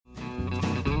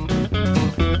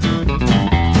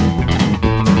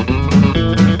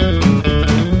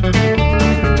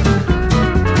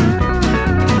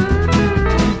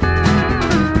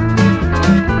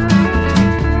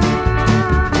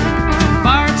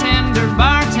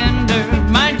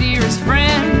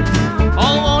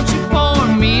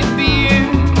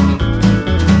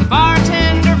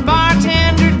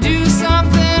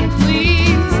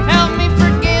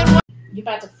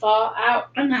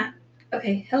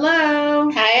Okay, hello.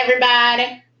 Hi,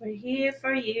 everybody. We're here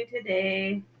for you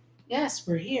today. Yes,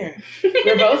 we're here.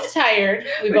 We're both tired.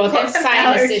 We both have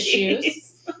sinus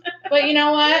issues. But you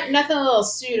know what? Nothing a little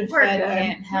Sudafed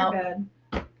can't help. We're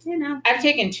good. You know. I've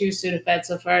taken 2 Sudafed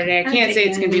so far today. I can't say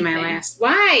it's going to be my last.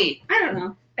 Why? I don't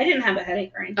know. I didn't have a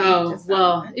headache or anything. Oh,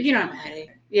 well, if you don't have a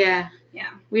headache. Yeah. Yeah.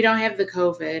 We don't have the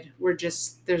COVID. We're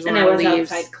just, there's a lot of leaves. And I was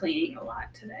outside cleaning a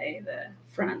lot today, the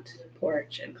front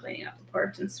porch and cleaning up the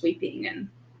porch and sweeping and...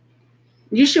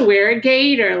 You should wear a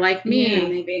gaiter like me. Yeah,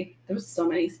 maybe. There was so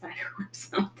many spider webs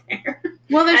out there.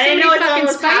 Well, there's so many fucking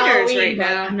spiders right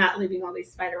now. I'm not leaving all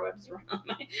these spider webs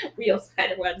around real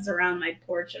spider webs around my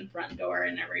porch and front door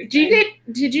and everything.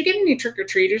 Did you get any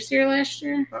trick-or-treaters here last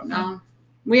year? No.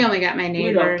 We only got my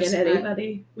neighbors. We don't get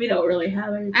anybody. We don't really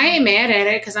have anybody. I ain't mad at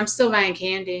it because I'm still buying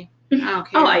candy. I don't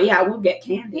care. Oh, yeah, we'll get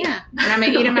candy. Yeah, and I'm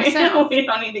going to eat it myself. We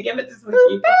don't need to give it to some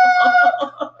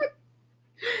people.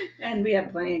 And we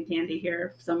have plenty of candy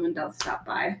here if someone does stop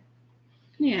by.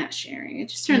 You're not sharing it.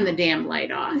 Just turn the damn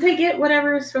light off. They get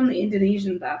whatever's from the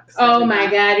Indonesian box. Oh, my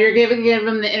God. You're giving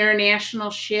them the international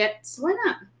shit. Why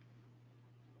not?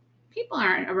 People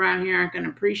around here aren't going to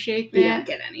appreciate that. We don't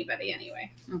get anybody anyway.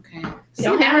 Okay.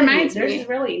 So that reminds me. There's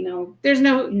really no. There's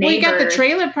no. Neighbors, we got the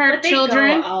trailer park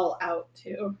children. They go all out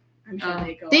too. I'm sure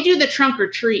they go. They do the trunk or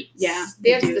treats. Yeah.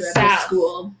 That's the South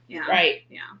school. Yeah. Right.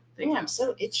 Yeah. Oh, I'm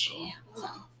so itchy.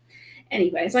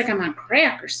 Anyway, it's like I'm on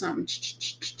crack or something.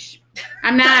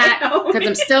 I'm not, because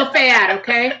I'm still fat,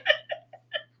 okay?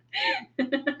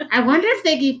 I wonder if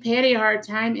they gave Patty a hard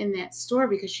time in that store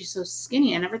because she's so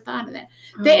skinny. I never thought of that.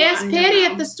 They asked Patty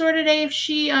at the store today if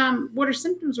she, what her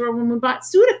symptoms were when we bought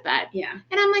Sudafed. Yeah.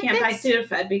 And I'm like, can't buy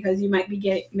Sudafed because you might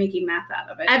be making math out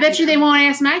of it. I bet you they won't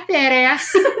ask my fat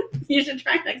ass. You should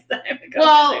try next time.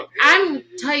 Well, I'm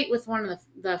tight with one of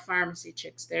the pharmacy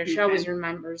chicks there. She always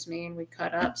remembers me and we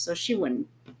cut up, so she wouldn't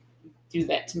do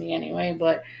that to me anyway,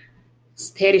 but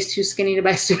Patty's too skinny to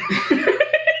buy Sudafed.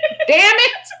 Damn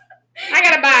it! I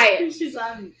gotta buy it. She's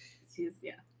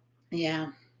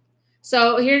Yeah.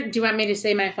 So here, do you want me to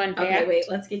say my fun fact? Okay, wait.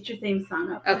 Let's get your theme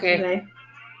song up. Okay. Today. You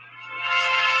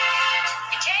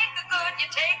take the good, you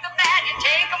take the bad, you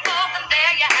take them both, and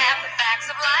there you have the facts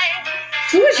of life.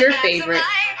 Who was your favorite?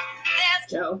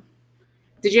 Jo.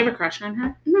 Did you have a crush on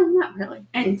her? No, not really.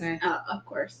 And of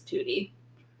course, Tootie.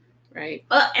 Right.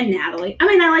 And Natalie. I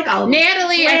mean, I like all of them.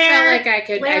 Natalie, I felt like I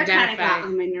could Blair identify. Kind of got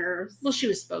on my nerves. Well, she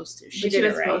was supposed to. She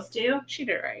was supposed to. She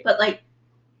did it right. But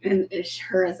and it's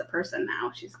her as a person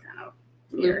now, she's kind of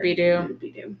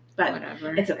loopy-doo. But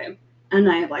whatever. It's okay.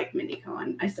 And I like Mindy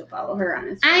Cohen. I still follow her on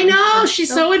Instagram. I know.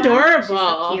 She's so adorable. She's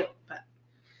so cute.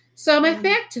 So my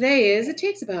fact today is it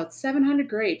takes about 700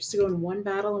 grapes to go in 1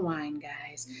 bottle of wine,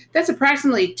 guys. That's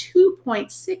approximately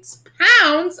 2.6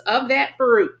 pounds of that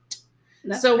fruit.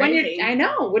 That's so crazy.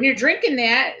 when you're drinking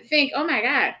that, think, oh my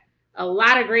God, a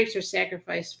lot of grapes are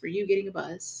sacrificed for you getting a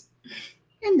buzz.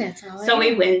 And that's all. So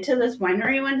we went to this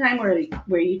winery one time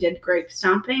where you did grape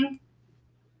stomping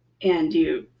and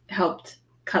you helped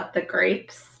cut the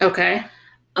grapes. Okay.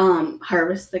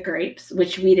 Harvest the grapes,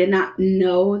 which we did not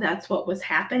know that's what was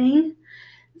happening.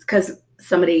 It's because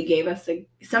somebody gave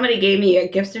me a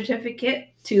gift certificate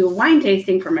to wine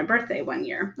tasting for my birthday one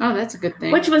year. Oh, that's a good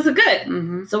thing. Which was good.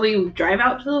 Mm-hmm. So we drive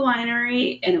out to the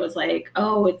winery and it was like,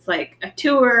 it's like a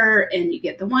tour and you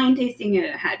get the wine tasting and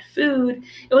it had food.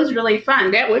 It was really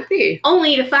fun. That would be.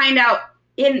 Only to find out,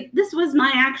 this was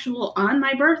my actual, on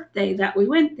my birthday that we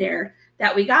went there,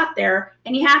 that we got there,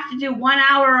 and you have to do 1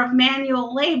 hour of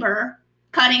manual labor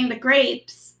cutting the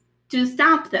grapes to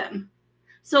stomp them.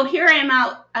 So here I am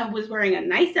out. I was wearing a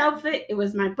nice outfit. It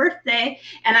was my birthday,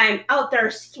 and I'm out there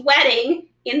sweating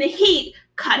in the heat,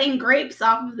 cutting grapes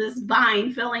off of this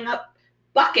vine, filling up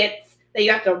buckets that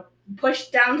you have to push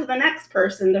down to the next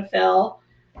person to fill.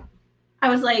 I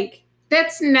was like,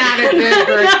 that's not a good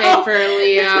birthday for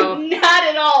Leo. Not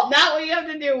at all. Not when you have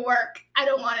to do work. I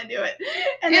don't want to do it.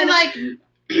 And then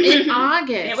in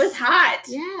August. It was hot.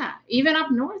 Yeah. Even up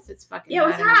north, it's fucking hot. It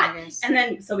was hot. August. And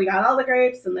then, so we got all the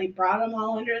grapes and they brought them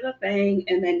all under the thing.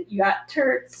 And then you got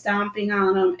turds stomping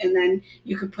on them. And then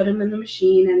you could put them in the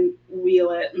machine and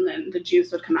wheel it. And then the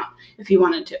juice would come out if you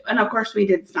wanted to. And of course, we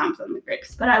did stomps on the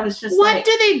grapes. But I was just what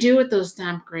do they do with those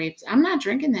stomp grapes? I'm not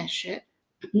drinking that shit.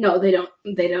 No, they don't.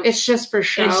 It's just for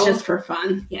show. It's just for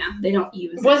fun. Yeah, they don't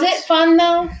use it. Was it fun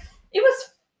though?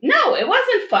 No, it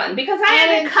wasn't fun because I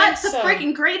had to cut the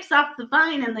freaking grapes off the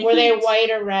vine and were they white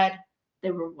or red?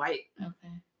 They were white.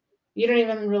 Okay. You don't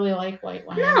even really like white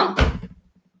wine. No.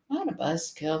 Not a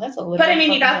buzzkill. That's a little. But I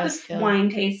mean, you got buzzkill. this wine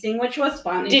tasting, which was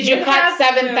fun. Did you cut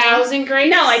 7,000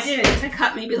 grapes? No, I didn't. I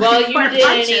cut maybe like Well, you 4 didn't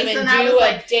bunches, even and I do was a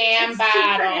like, damn it's too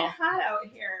freaking bottle. hot out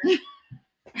here.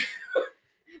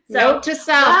 Note to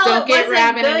self: while don't it get was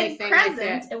Robin a good anything like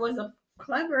present, that. it was a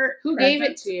clever. Who present. gave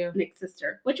it to you? Nick's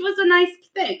sister, which was a nice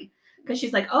thing because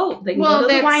she's like, oh, they can Well, go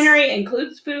to the that's- winery,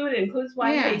 includes food, includes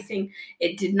wine Yeah. tasting.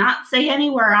 It did not say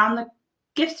anywhere on the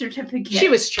gift certificate She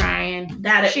was trying.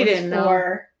 that it she was didn't know.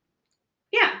 for.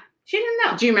 Yeah, she didn't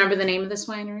know. Do you remember the name of this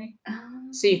winery?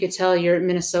 So you could tell your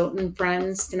Minnesotan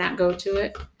friends to not go to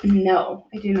it? No,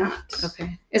 I do not.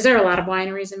 Okay. Is there a lot of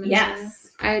wineries in Minnesota? Yes,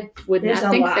 I would there's not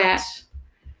a think lot. that.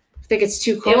 I think it's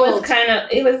too cold.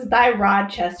 It was by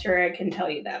Rochester, I can tell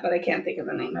you that, but I can't think of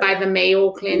the name of By it. the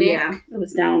Mayo Clinic. Yeah, it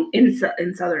was down in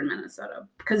southern Minnesota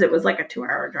because it was like a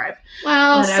 2-hour drive.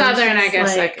 Well, But I was Southern, I just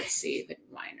guess I like, could see the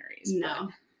wineries. No.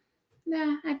 But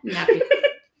nah, that'd not be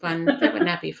fun. That would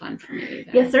not be fun for me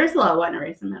either. Yes, there's a lot of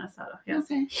wineries in Minnesota. Yes.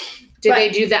 Okay. Did they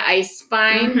do the ice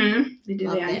vine? Mhm. They do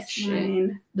Love the that ice shit.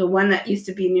 wine. The one that used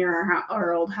to be near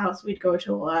our old house, we'd go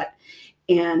to a lot,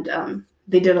 and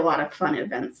they did a lot of fun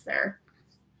events there.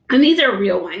 And these are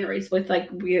real wineries with like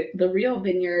the real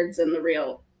vineyards and the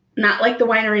real, not like the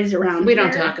wineries around. We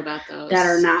don't here talk about those. that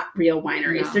are not real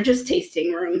wineries. No. They're just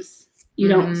tasting rooms. You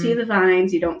don't Mhm. see the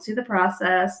vines. You don't see the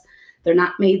process. They're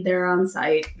not made there on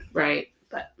site. Right.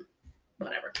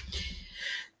 Whatever.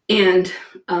 And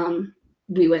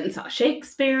we went and saw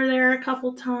Shakespeare there a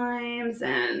couple times,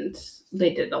 and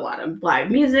they did a lot of live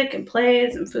music and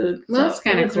plays and food. Well, so that's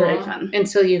kind it of was cool. really fun.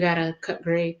 Until you got to cut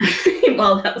grape.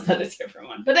 Well, that was a different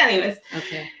one. But anyways,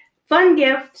 Okay. fun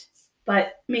gift.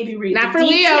 But maybe read Not the for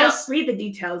details. Leos. Read the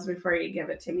details before you give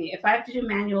it to me. If I have to do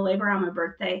manual labor on my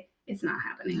birthday, it's not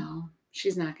happening. No,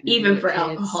 she's not going to. Even for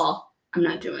alcohol, I'm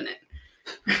not doing it.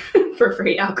 For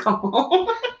free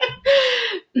alcohol.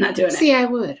 Not doing it. See, I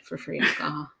would for free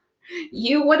alcohol.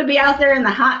 You would be out there in the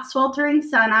hot, sweltering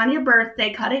sun on your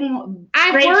birthday cutting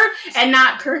I've grapes worked. and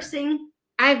not cursing.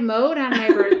 I've mowed on my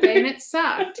birthday and it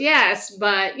sucked. Yes,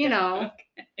 but you know,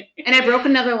 and I broke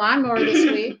another lawnmower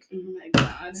this week. Oh my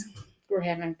god. We're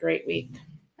having a great week.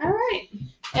 All right.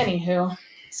 Anywho,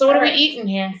 so what All are right. we eating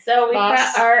here? So we've Boss.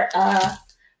 got our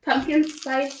pumpkin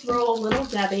spice roll Little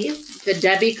Debbie's. The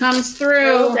Debbie comes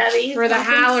through Little Debbie's for the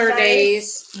pumpkin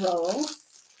holidays. spice rolls.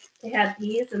 They had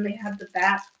these and they had the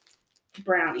bat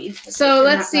brownies. which So I did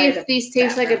let's not see buy if the these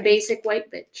taste bat like a brownies. basic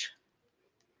white bitch.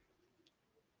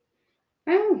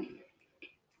 Oh,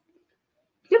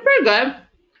 They're pretty good.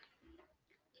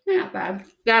 not bad.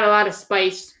 Got a lot of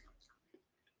spice.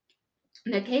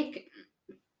 The cake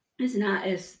is not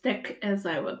as thick as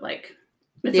I would like.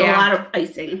 It's Yeah. a lot of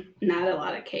icing, not a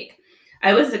lot of cake.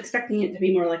 I was expecting it to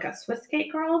be more like a Swiss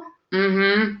cake roll,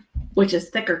 Mm-hmm. which is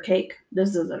thicker cake.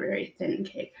 This is a very thin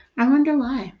cake. I wonder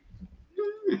why.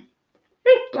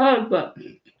 It's good, but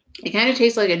It kind of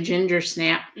tastes like a ginger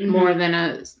snap Mhm. more than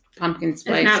a pumpkin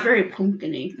spice. it's not very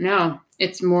pumpkin-y. No,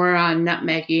 it's more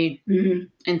nutmeggy Mhm.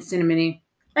 and cinnamony.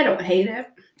 I don't hate it.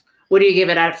 What do you give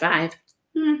it out of 5?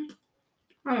 I'm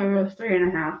gonna go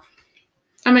 3.5.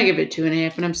 I'm gonna give it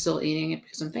 2.5, and I'm still eating it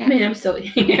because I'm I fat. mean, I'm still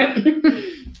eating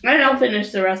it. I don't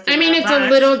finish the rest of I mean, that it's a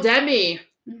box. Little Debbie.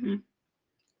 Mhm.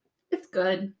 It's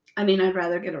good. I mean, I'd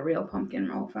rather get a real pumpkin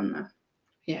roll from the.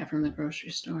 Yeah, from the grocery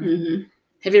store. Mhm.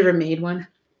 Have you ever made one?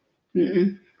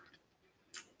 Mm-mm.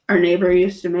 Our neighbor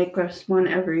used to make us one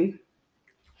every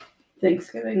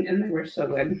Thanksgiving, and they were so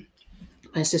good.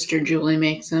 My sister Julie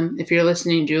makes them. If you're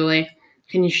listening, Julie,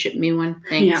 can you ship me one?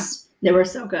 Thanks. They were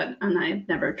so good, and I've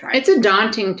never tried. It's a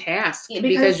daunting task Yeah,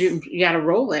 because because- you got to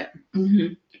roll it.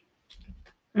 Mm-hmm.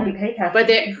 And the cake has But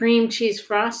to that cream cheese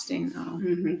frosting, though,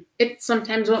 Mm-hmm. it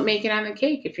sometimes won't make it on the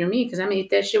cake if you're me, because I'm gonna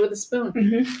eat that shit with a spoon.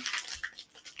 Mm-hmm.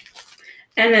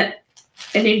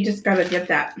 And you just gotta get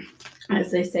that,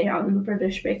 as they say on the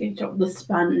British baking show, the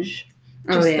sponge,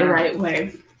 just the right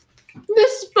way. The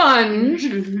sponge.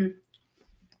 Mm-hmm.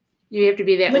 You have to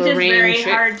be that Which is Lorraine very chick.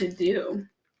 hard to do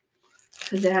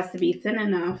because it has to be thin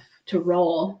enough to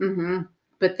roll, Mm-hmm.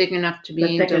 But thick enough to but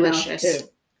be thick delicious. enough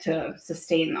to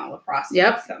sustain all the frosting.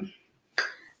 Yep. So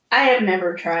I have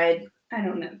never tried. I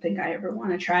don't think I ever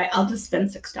want to try. I'll just spend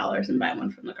 $6 and buy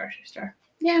one from the grocery store.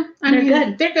 Yeah, They're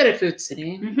good. They're good at Food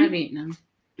City. Mhm. I've eaten them.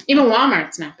 Even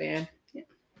Walmart's not bad.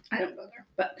 I don't go there,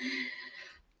 but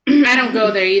I don't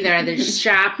go there either. I just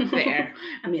shop there.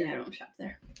 I mean, I don't shop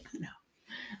there. No.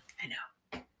 I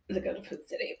know. I go to Food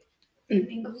City in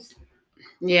Ingles.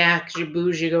 Yeah, because you're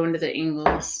bougie going to the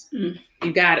Ingles. Mm.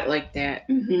 You got it like that.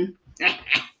 Mm-hmm.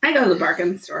 I go to the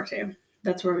bargain store too.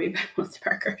 That's where we buy most of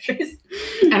our groceries.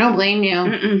 I don't blame you.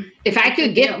 Mm-mm. If I That's a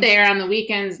could get deal. there on the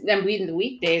weekends, then the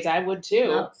weekdays, I would too.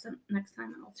 Well, so next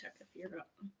time I'll check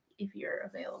if you're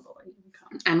available and you can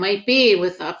come. I might be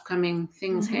with upcoming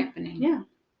things Mhm. happening. Yeah.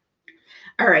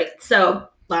 All right. So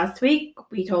last week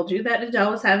we told you that Adele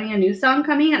was having a new song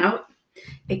coming out.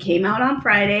 It came out on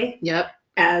Friday. Yep.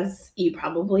 As you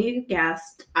probably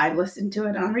guessed, I've listened to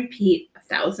it on repeat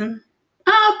 1,000.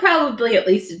 Probably at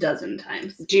least a dozen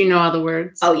times. Do you know all the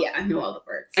words? Oh yeah, I know all the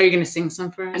words. Are you going to sing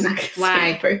some for us? I'm not gonna sing Why?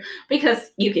 it for you,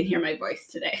 because you can hear my voice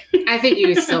today. I think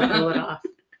you can still pull it off.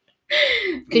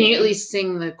 Can you at least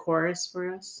sing the chorus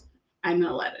for us? I'm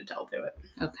gonna let Adele do it.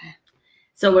 Okay.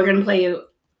 So we're gonna play you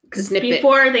because Snippet.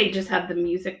 before they just had the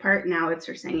music part. Now it's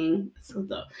her singing.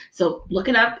 So look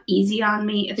it up. Easy on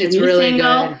Me. It's It's a new really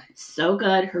single. good. So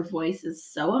good. Her voice is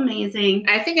so amazing.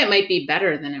 I think it might be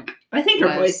better than it. I think her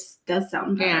was. voice does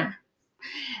sound better. Yeah.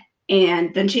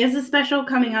 And then she has a special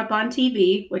coming up on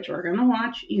TV, which we're gonna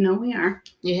watch. You know we are.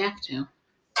 You have to.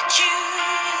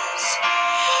 Choose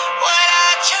what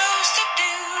I chose to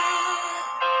do.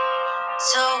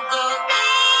 So go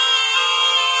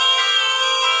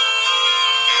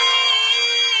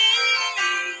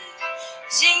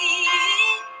easy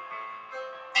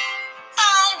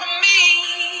on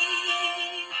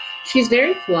me. She's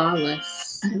very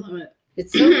flawless. I love it.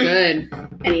 It's so good.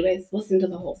 Anyways, listen to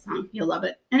the whole song. You'll love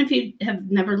it. And if you have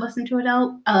never listened to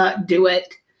Adele, do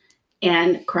it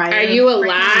and cry. Are your you freaking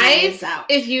alive? eyes out.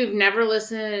 If you've never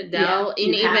listened to Adele, Yeah,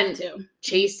 and you have even to.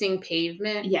 Chasing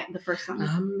Pavement. Yeah, the first song.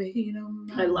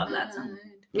 I love that song.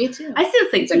 Me too. I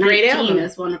still think It's a great 19 album.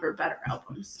 is one of her better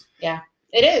albums.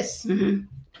 It is. Mm-hmm.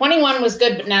 21 was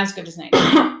good, but not as good as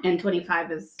 19. And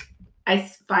 25 is, I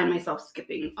find myself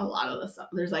skipping a lot of the songs.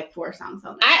 There's like 4 songs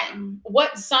on there.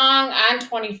 What song on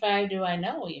 25 do I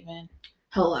know even?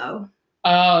 Hello.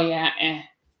 Oh, yeah.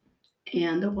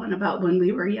 And the one about when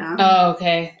we were young. Oh,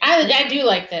 okay. I do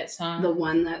like that song. The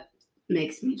one that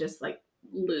makes me just like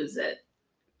lose it.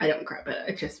 I don't cry, but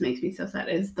it just makes me so sad.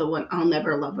 Is the one I'll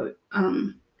Never Love It.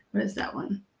 What is that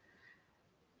one?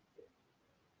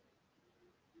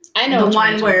 I know the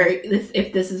one you're where talking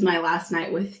if this is my last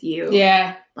night with you. about.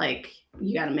 Yeah, Like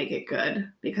you got to make it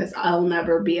good because I'll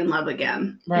never be in love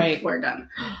again. Right. If we're done.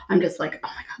 I'm just like, oh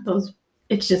my god, those.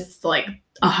 It's just like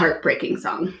a heartbreaking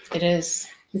song. it is.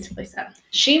 It's really sad.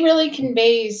 She really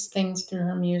conveys things through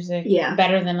her music Yeah.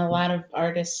 better than a lot of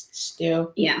artists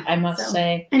do, Yeah. I must So,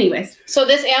 say. Anyways, So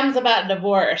this album's about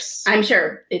divorce. I'm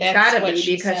sure it's That's got to what be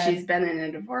she because said. she's been in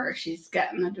a divorce. She's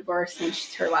gotten a divorce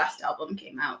since her last album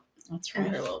came out. That's And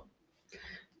right. her little.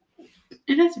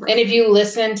 It is. Rough. And if you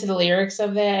listen to the lyrics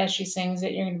of that as she sings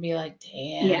it, you're going to be like,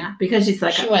 damn. Yeah, because she's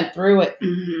like. She went through it.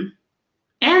 Mm-hmm.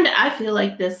 And I feel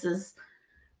like this is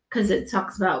because it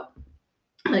talks about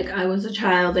like I was a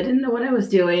child, I didn't know what I was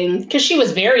doing. Because she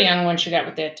was very young when she got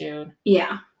with that dude.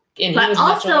 Yeah, And he but was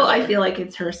much also I older. feel like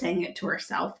it's her saying it to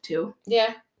herself too.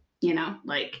 Yeah. You know,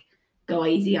 like go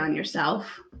easy on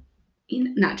yourself,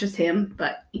 not just him,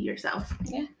 but yourself.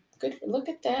 Good. Look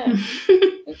at that.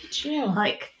 Look at you.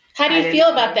 Like, How do I you didn't feel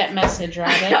know about this. that message,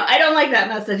 Robin? I don't like that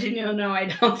message, and no, I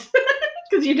don't,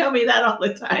 because you tell me that all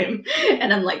the time,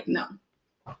 and I'm like, no,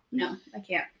 I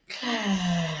can't.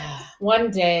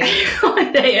 One day.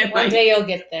 One day, One day you'll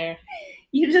get there.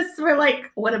 You just were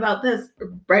like, what about this?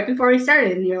 Right before we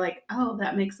started, and you're like, oh,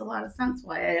 that makes a lot of sense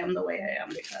why I am the way I am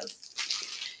because.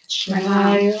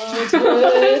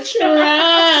 Childhood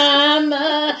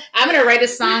trauma. I'm gonna write a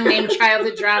song named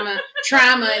Childhood Trauma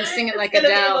and sing it like It's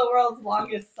gonna be Adele. the world's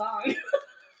longest song.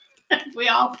 We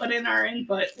all put in our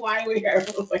input why we are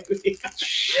the way we are.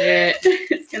 Shit.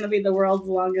 It's gonna be the world's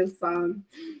longest song.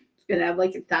 It's gonna have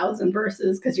like 1,000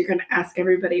 verses because you're gonna ask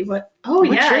everybody what. Oh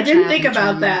What's yeah, your I didn't think childhood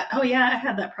about trauma? that. Oh yeah, I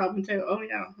had that problem too. Oh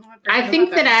yeah. I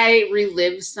think that I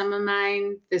relived some of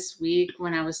mine this week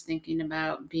when I was thinking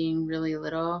about being really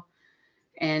little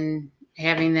and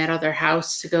having that other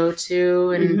house to go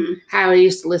to and Mhm. how I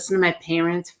used to listen to my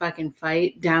parents fucking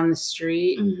fight down the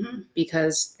street Mhm.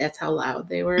 because that's how loud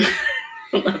they were.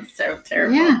 That's so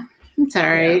terrible. Yeah, it's all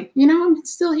right. You know, I'm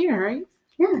still here, right?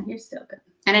 Yeah, you're still good.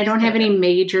 And I don't Still have any good.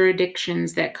 major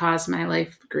addictions that cause my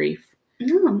life grief.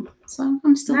 No, So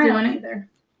I'm still I doing don't it. either.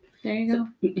 There you go.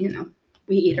 You know,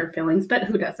 we eat our feelings, but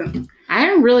who doesn't? I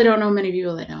really don't know many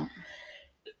people that don't.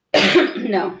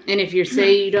 No. And if you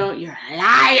say you don't, you're a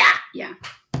liar. Yeah.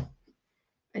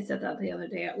 I said that the other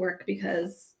day at work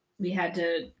because we had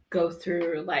to go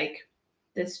through like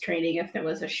this training if there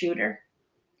was a shooter,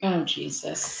 Oh,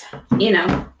 Jesus. you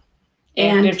know,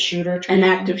 and Active shooter an training.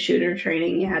 active shooter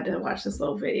training. You had to watch this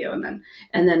little video and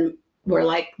then we're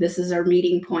like, this is our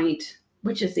meeting point,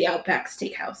 which is the Outback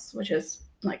Steakhouse, which is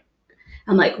like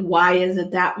I'm like, why is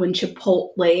it that when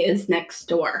Chipotle is next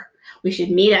door? We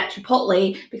should meet at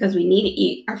Chipotle because we need to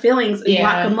eat our feelings in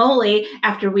Yeah. guacamole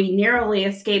after we narrowly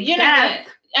escaped You're not death.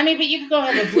 I mean, but you could go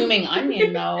have a blooming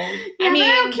onion, though. Yeah, I mean,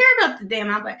 but I don't care about the damn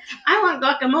outfit. I want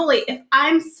guacamole if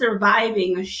I'm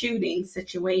surviving a shooting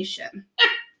situation.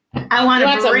 I want you a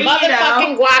want some burrito motherfucking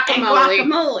and guacamole.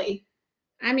 guacamole.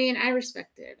 I mean, I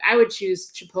respect it. I would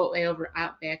choose Chipotle over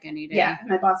Outback any day. Yeah,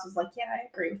 my boss was like, "Yeah, I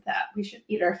agree with that. We should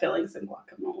eat our fillings in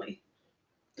guacamole."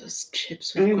 Those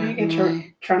chips I with mean, like a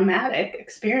guacamole. traumatic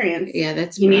experience. Yeah,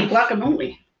 that's You need rough.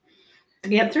 guacamole to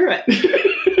get through it.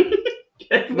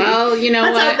 Well, you know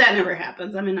Let's what? hope that never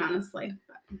happens. I mean, honestly.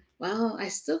 Well, I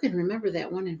still can remember that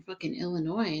one in fucking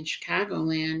Illinois in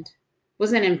Chicagoland.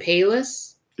 Wasn't it in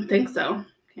Payless? I think so.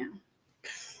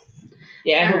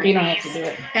 Yeah, I All hope you right. don't have to do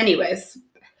it. Anyways,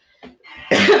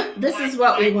 this is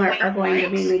what we are going to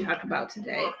mainly talk about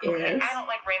today. Is I don't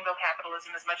like rainbow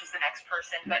capitalism as much as the next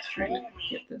person, but Let's try to holy,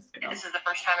 get this girl. this is the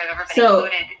first time I've ever been So-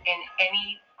 included in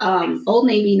any. Old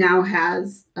Navy now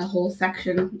has a whole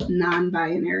section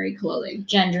non-binary clothing,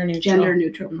 Gender neutral. gender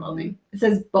neutral clothing. It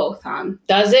says both on.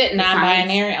 Does it? The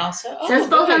Non-binary also? It says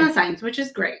both on the signs, which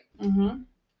is great. Mm-hmm.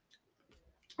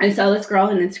 I saw this girl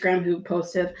on Instagram who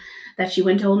posted that she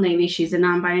went to Old Navy. She's a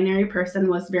non-binary person,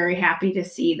 was very happy to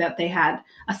see that they had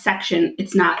a section.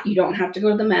 It's not, you don't have to go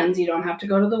to the men's, you don't have to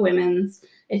go to the women's.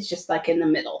 It's just like in the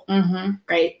middle. Mm-hmm.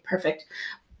 Great, perfect.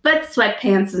 But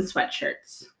sweatpants and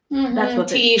sweatshirts. Mm-hmm. That's what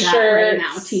they T-shirts, got right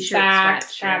now. T-shirts, socks,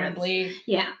 sweatshirts. probably.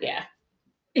 Yeah, Yeah,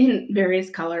 in various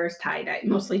colors, tie-dye,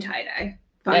 mostly tie-dye.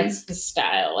 Fun. that's the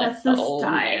style. That's the Old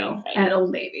style Navy. at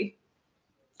Old Navy.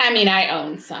 I mean, I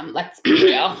own some. Let's be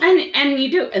real. And you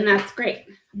do, and that's great.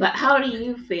 But how do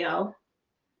you feel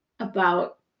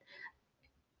about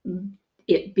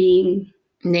it being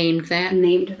Named that.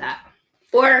 named that?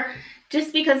 Or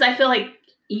just because I feel like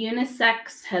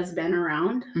unisex has been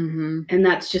around, Mm-hmm. and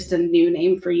that's just a new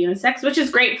name for unisex, which is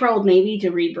great for Old Navy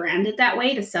to rebrand it that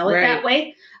way, to sell it that Right.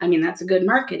 way. I mean, that's a good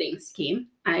marketing scheme.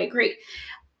 I agree.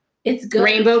 It's good.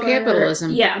 Rainbow for-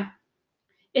 capitalism. Yeah.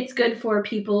 It's good for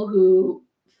people who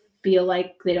feel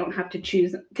like they don't have to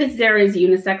choose, because there is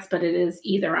unisex, but it is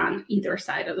either on either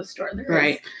side of the store. There is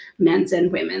Right. men's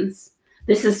and women's.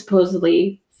 This is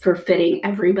supposedly for fitting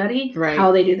everybody. Right.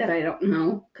 How they do that, I don't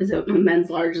know, because a men's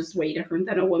large is way different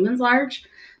than a woman's large.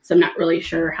 So I'm not really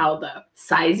sure how the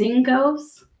sizing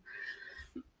goes.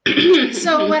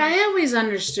 So what I always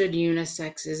understood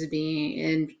unisex as being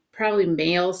in probably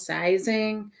male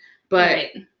sizing, but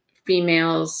Right.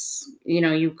 females,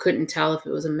 you couldn't tell if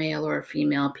it was a male or a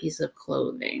female piece of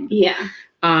clothing. Yeah.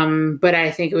 But I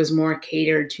think it was more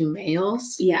catered to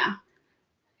males. Yeah.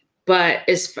 But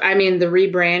the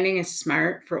rebranding is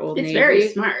smart for Old It's Navy. very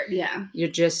smart. Yeah. You're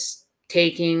just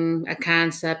taking a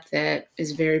concept that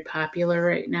is very popular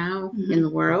right now Mhm. in the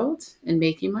world and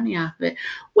making money off of it,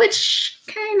 which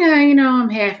kind of, I'm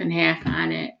half and half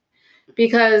on it.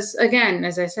 Because again,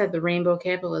 as I said, the rainbow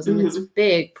capitalism, it's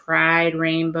big. Pride,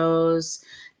 rainbows,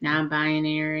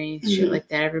 non-binary, shit Mhm. like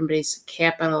that. Everybody's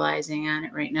capitalizing on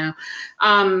it right now.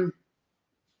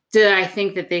 Do I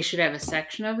think that they should have a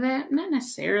section of that? Not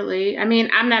necessarily. I mean,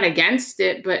 I'm not against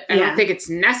it, but I Yeah. don't think it's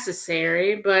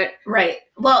necessary. But Right.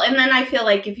 Well, and then I feel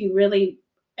like if you really,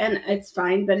 and it's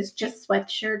fine, but it's just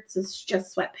sweatshirts, it's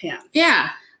just sweatpants. yeah,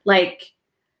 Like,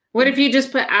 what if you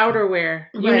just put outerwear,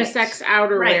 Right. unisex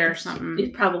outerwear or right. something?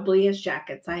 It probably is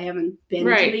jackets. I haven't been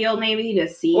Right. to the Old Navy to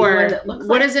see Or what it looks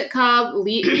what like. is it called?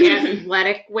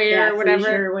 Athletic wear or whatever.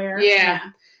 leisure wear. Yeah.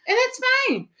 And that's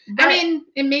fine. But- I mean,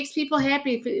 it makes people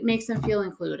happy if it makes them feel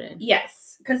included.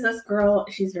 Yes, because this girl,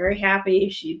 she's very happy.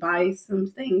 She buys some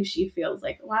things. She feels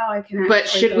like, wow, I can actually But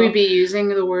should go. we be using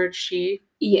the word she?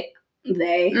 Yeah,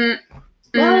 they. Mm.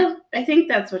 Well, I think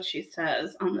that's what she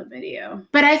says on the video.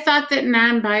 But I thought that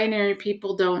non-binary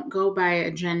people don't go by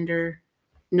a gender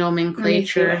Let me see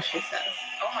nomenclature. what she says.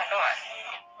 Oh my god,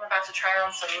 we're about to try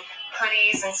on some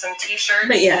hoodies and some t-shirts.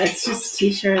 But yeah, it's just I'm a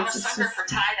t-shirts. It's sucker just for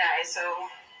tie-dye, so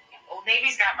Old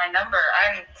Navy's got my number.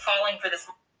 I'm falling for this.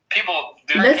 People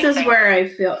do this is where I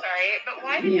feel Sorry, but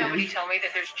why did Yeah. nobody tell me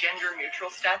that there's gender neutral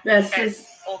stuff This at is-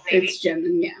 Old Navy? it's gender,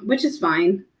 yeah, which is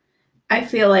fine. I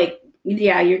feel like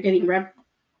you're getting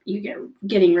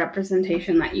getting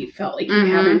representation that you felt like you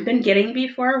Mhm. haven't been getting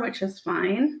before, which is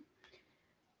fine.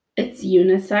 It's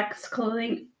unisex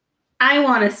clothing. I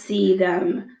want to see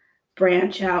them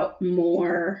branch out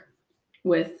more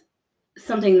with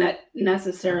something that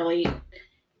necessarily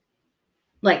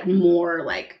like more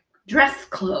like dress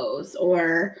clothes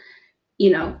or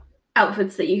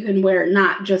outfits that you can wear,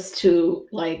 not just to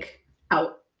like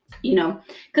out,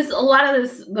 because a lot of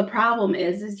this, the problem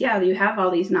is yeah, you have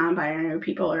all these non-binary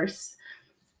people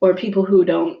or people who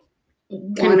don't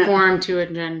conform to a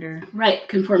gender. Right,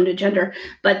 conform to gender.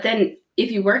 But then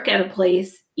if you work at a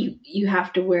place, you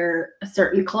have to wear a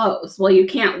certain clothes. Well, you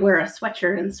can't wear a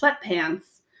sweatshirt and sweatpants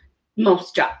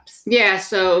most jobs. Yeah,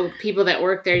 so people that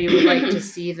work there, you would like to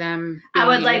see them. I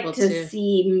would like to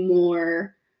see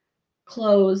more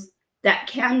clothes that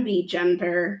can be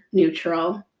gender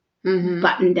neutral,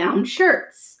 button-down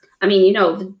shirts. I mean, you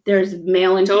know, there's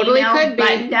male and female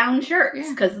button-down shirts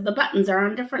because the buttons are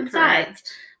on different sides.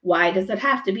 Why does it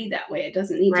have to be that way? It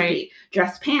doesn't need to be.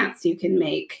 Dress pants, you can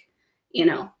make, you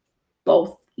know,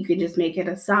 both. You could just make it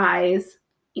a size,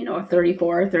 you know, a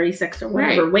 34 or 36 or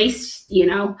whatever waist, you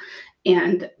know,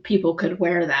 and people could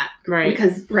wear that. Right.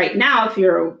 Because right now, if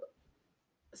you're,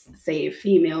 say,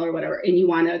 female or whatever, and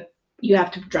you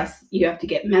have to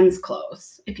get men's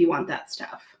clothes if you want that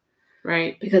stuff.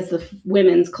 Right. Because the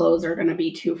women's clothes are going to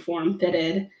be too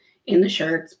form-fitted in the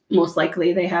shirts. Most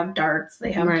likely they have darts,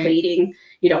 they have pleating.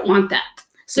 You don't want that.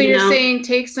 So you're saying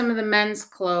take some of the men's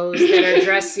clothes that are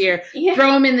dressier,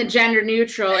 throw them in the gender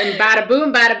neutral, and bada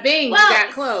boom, bada bing, you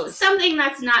got clothes. Something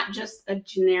that's not just a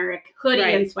generic hoodie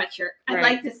and sweatshirt. I'd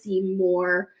like to see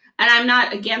more, and I'm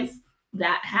not against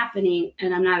that happening,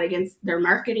 and I'm not against their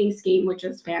marketing scheme, which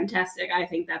is fantastic. I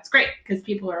think that's great because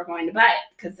people are going to buy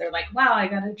it because they're like, wow, I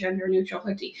got a gender neutral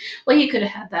hoodie. Well, you could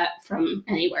have had that from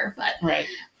anywhere, but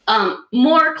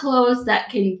more clothes that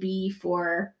can be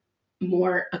for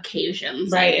more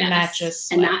occasions, and not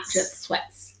just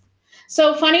sweats.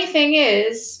 So funny thing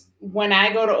is, when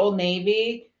I go to Old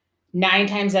Navy, 9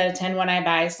 times out of 10 when I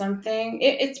buy something,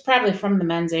 it's probably from the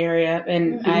men's area,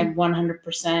 and I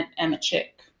 100% am a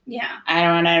chick. Yeah, I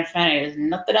don't understand it. There's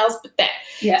nothing else but that.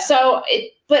 Yeah. So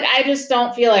but I just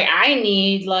don't feel like I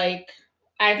need, like,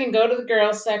 I can go to the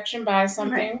girls section, buy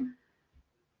something.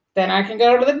 Then I can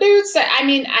go to the dudes section. I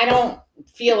mean, I don't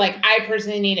feel like I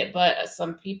personally need it, but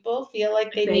some people feel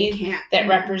like they need that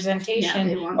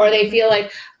representation, or they feel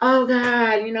like, oh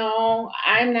God, you know,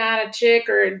 I'm not a chick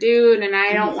or a dude, and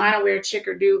I don't want to wear chick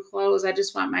or dude clothes. I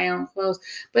just want my own clothes.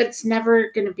 But it's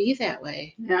never going to be that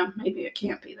way. Yeah, maybe it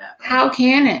can't be that way. How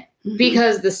can it?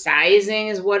 Because the sizing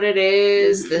is what it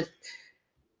is.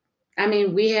 I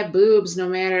mean, we have boobs no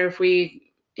matter if we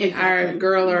are a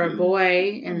girl or a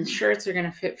boy, and the shirts are going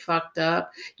to fit fucked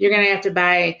up. You're going to have to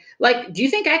buy, like, do you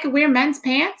think I could wear men's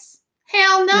pants?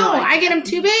 Hell no. I get them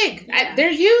too big. Yeah.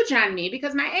 They're huge on me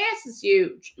because my ass is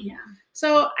huge. Yeah.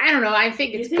 So I don't know. I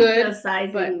think it's good. good. The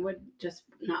sizing would just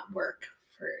not work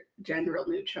for gender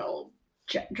neutral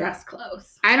dress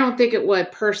clothes. I don't think it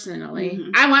would personally.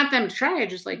 I want them to try it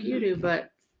just like you do, but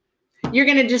you're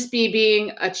going to just be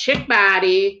being a chick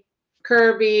body,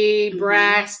 curvy,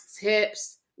 breasts,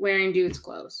 hips, wearing dudes'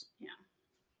 clothes. Yeah.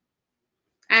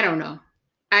 I don't know.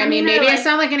 I mean, maybe I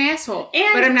sound like an asshole,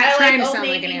 but I'm not trying to sound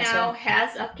like an asshole. Now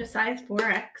has up to size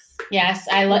 4X. Yes,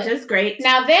 I love. Which is great.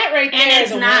 Now that right there and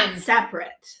is it's not separate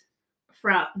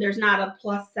from. There's not a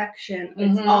plus section.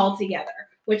 It's all together,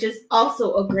 which is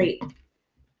also a great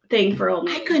thing for Old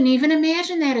Navy. I couldn't even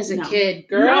imagine that as a kid,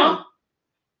 girl. No.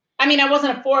 I mean, I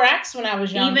wasn't a 4X when I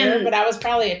was younger, but I was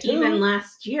probably a 2. Even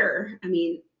last year, I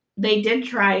mean, they did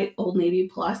try Old Navy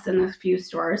Plus in a few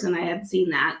stores, and I had seen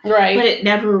that. Right. But it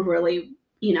never really,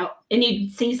 you know, and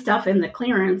you'd see stuff in the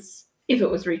clearance if it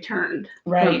was returned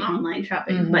from online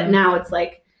shopping. But now it's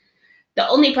like, the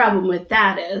only problem with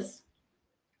that is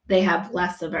they have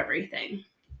less of everything.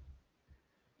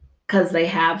 Because they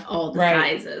have all the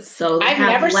sizes. So I've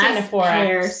never seen a 4X.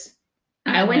 Pairs.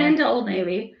 I went into Old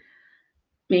Navy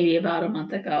maybe about a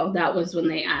month ago. That was when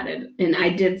they added, and I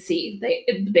did see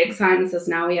the big sign that says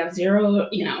now we have 0,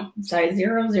 you know, size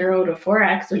 0 to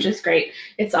 4X, which is great.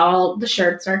 It's all, the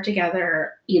shirts are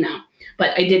together, you know,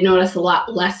 but I did notice a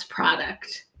lot less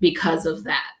product because of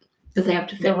that, because they have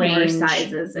to fit more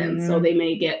sizes in. So they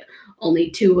may get only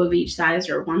 2 of each size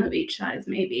or 1 of each size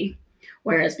maybe.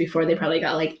 Whereas before they probably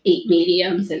got like 8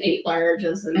 mediums and 8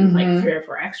 larges and like 3 or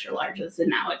 4 extra larges. And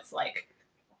now it's like,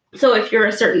 so if you're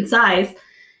a certain size,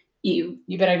 you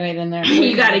better get in there.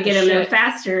 You got to get in there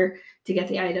faster to get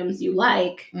the items you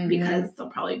like because they'll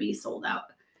probably be sold out.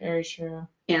 Very true.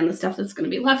 And the stuff that's going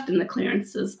to be left in the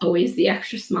clearance is always the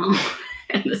extra small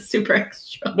and the super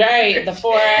extra. Right, the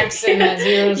 4X and the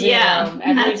 0. Yeah,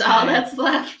 that's all that's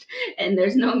left. And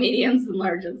there's no mediums and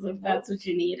larges if that's what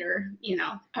you need, or, you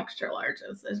know, extra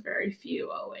larges. There's very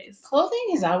few always. Clothing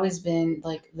has always been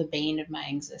like the bane of my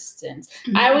existence.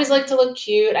 I always like to look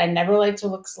cute. I never like to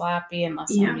look sloppy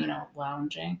unless I'm, you know,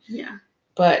 lounging. Yeah.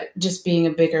 But just being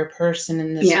a bigger person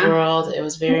in this world, it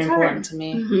was very important to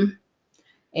me.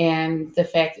 And the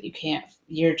fact that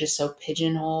you're just so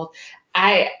pigeonholed.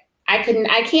 I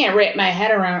I can't wrap my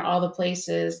head around all the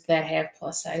places that have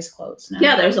plus size clothes now.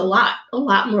 Yeah, there's a lot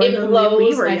more It than when we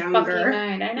blows were my younger. fucking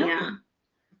mind. I know. Yeah.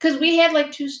 Because we had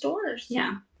like 2 stores.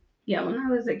 Yeah. Yeah, when I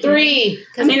was a kid. 3.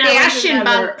 I mean, I was Fashion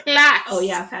never- Bug Plus. Oh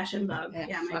yeah, Fashion Bug. That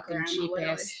Yeah, my fucking grandma cheap would ass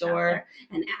always shop store. there.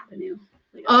 And Avenue.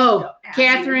 We'd always Oh, go Avenue.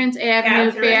 Catherine's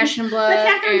Avenue, Catherine's. Fashion Bug. But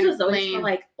Catherine's and was always Lane. for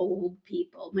like old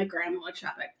people. My grandma would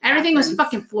shop at Everything was Catherine's.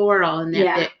 fucking floral in that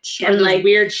Yeah. bitch. Or And, those like-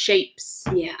 weird shapes.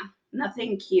 Yeah,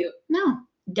 nothing cute. No.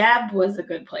 Deb was a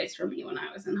good place for me when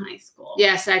I was in high school.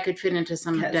 Yes, I could fit into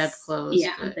some of 'Cause, Deb clothes.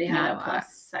 Yeah, but they not had a lot.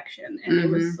 plus section, and it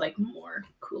was like more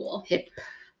cool. Hip.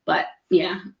 But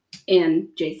yeah, and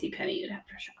JCPenney you'd have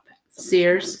to shop at.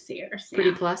 Sears. Sears,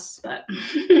 Pretty yeah. Plus. But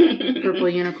Purple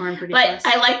Unicorn, Pretty But Plus.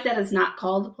 I like that it's not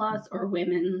called plus or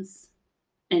women's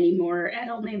anymore at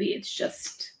Old Navy. It's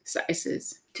just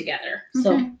Sizes. together. Okay.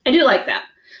 So I do like that.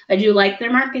 I do like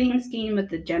their marketing scheme with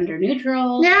the gender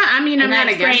neutral. Yeah, I mean, I'm And not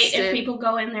that's against great. it. If people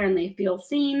go in there and they feel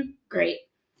seen, great.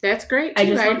 That's great. I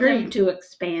too, just want agree. them to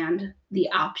expand the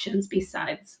options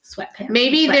besides sweatpants.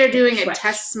 Maybe and they're sweat- doing a sweat-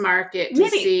 test market to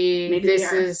Maybe. see Maybe they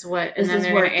this are. is what, and This then is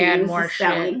they're going working. to add This more is shit.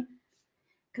 selling.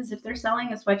 Because if they're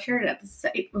selling a sweatshirt at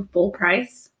the full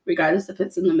price, regardless if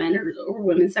it's in the men or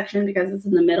women's section, because it's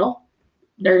in the middle,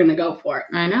 they're gonna go for it.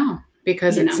 I know,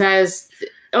 because You it know. says,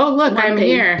 oh, look, One I'm thing-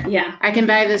 here. Yeah. I can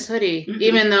buy this hoodie, Mhm.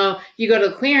 even though you go to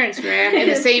the clearance rack and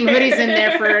the same hoodie's in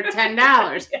there for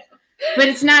 $10. Yeah. But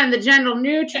it's not in the gender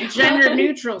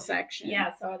neutral section.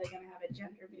 Yeah. So are they gonna have a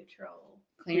gender neutral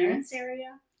Clearance? clearance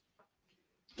area?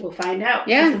 We'll find out.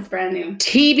 Yeah. This is brand new.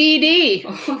 TBD.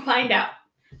 We'll find out.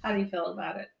 How do you feel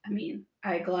about it? I mean,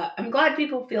 I'm glad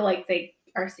people feel like they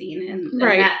are seen and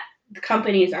Right. that the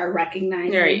companies are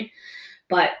recognizing. Right.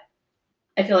 But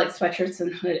I feel like sweatshirts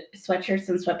and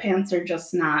sweatpants are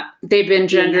just not They've been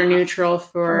gender Enough neutral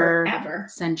for forever.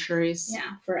 centuries.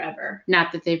 Yeah, forever.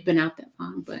 Not that they've been out that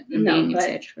long, but I'm No, being but-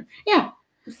 exaggerated. Yeah.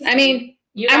 I mean,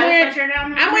 you I'm got wearing- a sweatshirt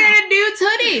on? I'm wearing a dude's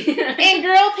hoodie and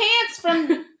girl pants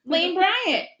from Lane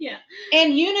Bryant. Yeah.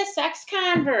 And unisex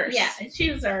Converse. Yeah, and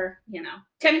shoes are,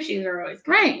 tennis shoes are always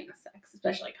kind Right. of unisex,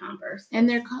 especially Converse. And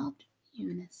they're called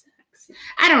unisex.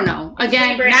 I don't know. It's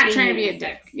Again, not rebranding trying to be a unisex.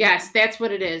 dick. Yes, that's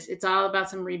what it is. It's all about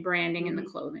some rebranding in the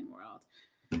clothing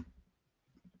world.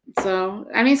 So,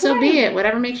 I mean, so be it.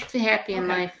 Whatever makes you feel happy in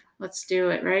Okay. life. Let's do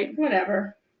it, right?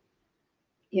 Whatever.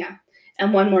 Yeah.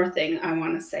 And one more thing I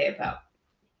want to say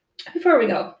before we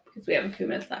go, because we have a few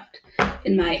minutes left,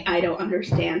 in my I don't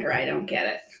understand or I don't get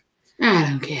it. I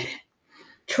don't get it.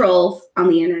 Trolls on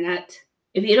the internet.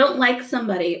 If you don't like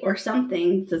somebody or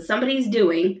something that somebody's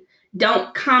doing,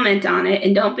 don't comment on it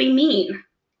and don't be mean.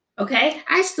 Okay?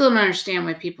 I still don't understand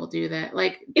why people do that.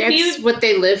 Like, If that's you- what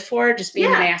they live for, just being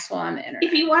Yeah. an asshole on the internet.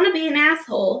 If you want to be an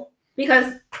asshole,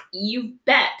 because you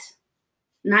bet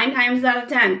 9 times out of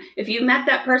 10, if you met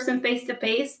that person face to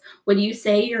face, would you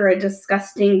say you're a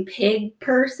disgusting pig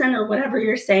person or whatever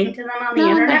you're saying to them on the no,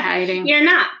 they're internet? hiding. You're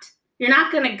not. You're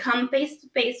not going to come face to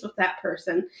face with that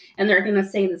person and they're going to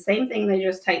say the same thing they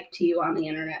just typed to you on the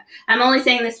internet. I'm only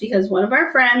saying this because one of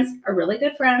our friends, our really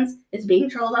good friends, is being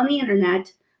trolled on the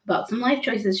internet about some life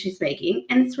choices she's making,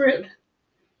 and it's rude.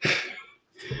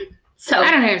 So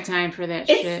I don't have time for that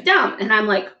it's shit. dumb. And I'm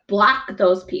like, block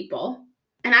those people.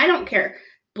 And I don't care.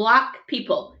 Block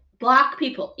people. Block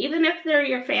people. Even if they're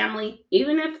your family,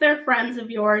 even if they're friends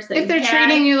of yours. That If they're you've had,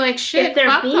 treating you like shit, if they're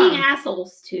fuck being them.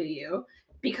 assholes to you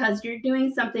because you're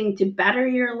doing something to better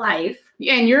your life.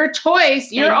 And your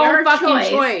choice, your and own fucking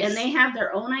choice. And they have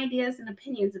their own ideas and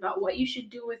opinions about what you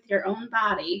should do with your own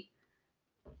body.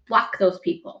 Block those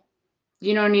people.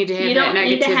 You don't need to have You that don't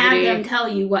need to have negativity. them tell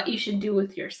you what you should do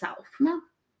with yourself. No.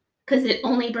 Because it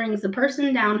only brings the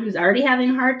person down who's already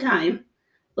having a hard time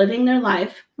living their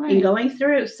life Right. and going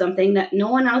through something that no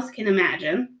one else can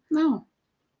imagine. No.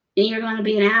 And you're going to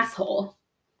be an asshole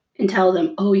and tell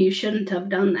them, oh, you shouldn't have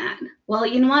done that. Well,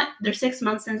 you know what? They're 6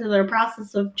 months into their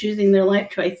process of choosing their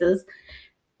life choices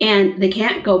and they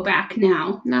can't go back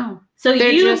now. No. So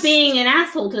They're you just- being an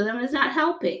asshole to them is not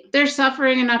helping. They're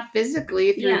suffering enough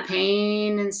physically through Yeah.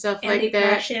 pain and stuff And like that.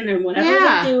 depression or whatever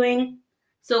Yeah. they're doing.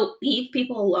 So leave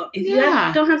people alone. If you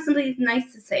Yeah. don't have something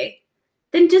nice to say,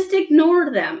 then just ignore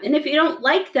them. And if you don't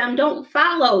like them, don't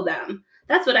follow them.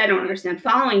 That's what I don't understand.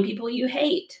 Following people you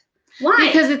hate. Why?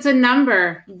 Because it's a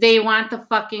number. They want the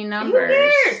fucking numbers.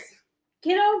 Who cares?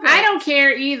 Get over it. I don't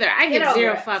care either. I Get give over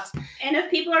zero it. fucks. And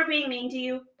if people are being mean to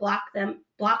you, block them,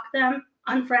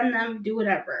 unfriend them, do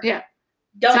whatever. Yeah.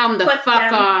 Don't Tell them to put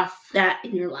fuck off. that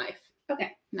in your life.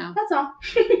 Okay, No. that's all.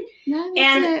 No, that's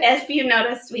And it. as you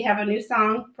noticed, we have a new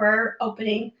song for our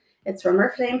opening. It's from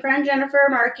our same friend Jennifer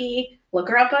Markey. Look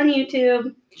her up on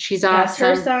YouTube. She's That's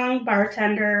her awesome. song,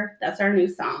 Bartender. That's our new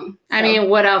song. I mean,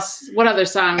 what else? What other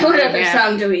song? What other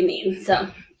song do we need? So,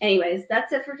 anyways,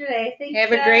 that's it for today. Thank you.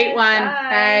 Have a great one. Bye.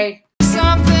 Bye.